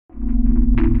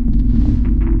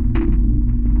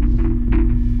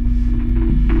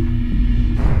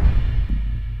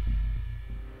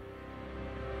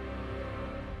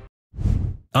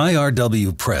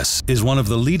IRW-Press is one of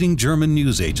the leading German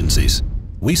news agencies.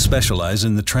 We specialize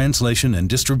in the translation and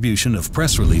distribution of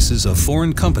press releases of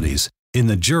foreign companies in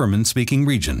the German-speaking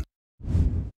region.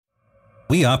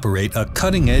 We operate a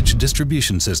cutting-edge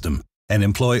distribution system and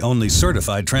employ only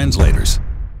certified translators.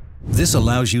 This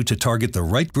allows you to target the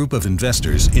right group of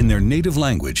investors in their native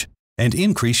language and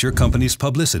increase your company's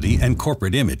publicity and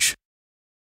corporate image.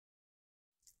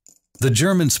 The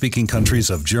German-speaking countries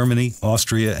of Germany,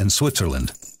 Austria, and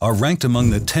Switzerland are ranked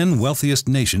among the 10 wealthiest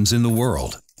nations in the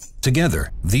world.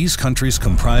 Together, these countries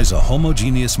comprise a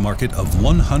homogeneous market of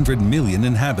 100 million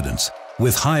inhabitants,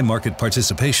 with high market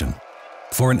participation.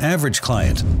 For an average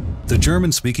client, the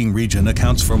German-speaking region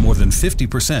accounts for more than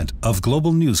 50% of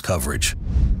global news coverage.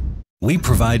 We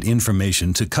provide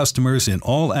information to customers in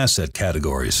all asset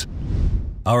categories.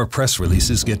 Our press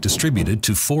releases get distributed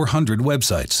to 400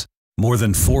 websites, more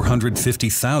than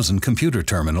 450,000 computer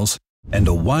terminals, and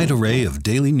a wide array of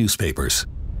daily newspapers.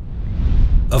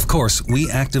 Of course, we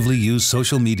actively use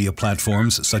social media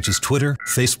platforms such as Twitter,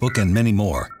 Facebook, and many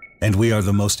more, and we are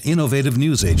the most innovative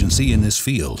news agency in this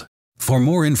field. For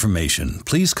more information,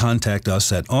 please contact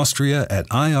us at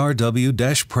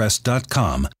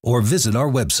austria@irw-press.com or visit our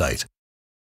website.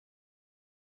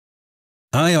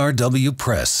 IRW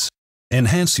Press.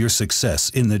 Enhance your success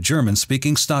in the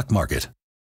German-speaking stock market.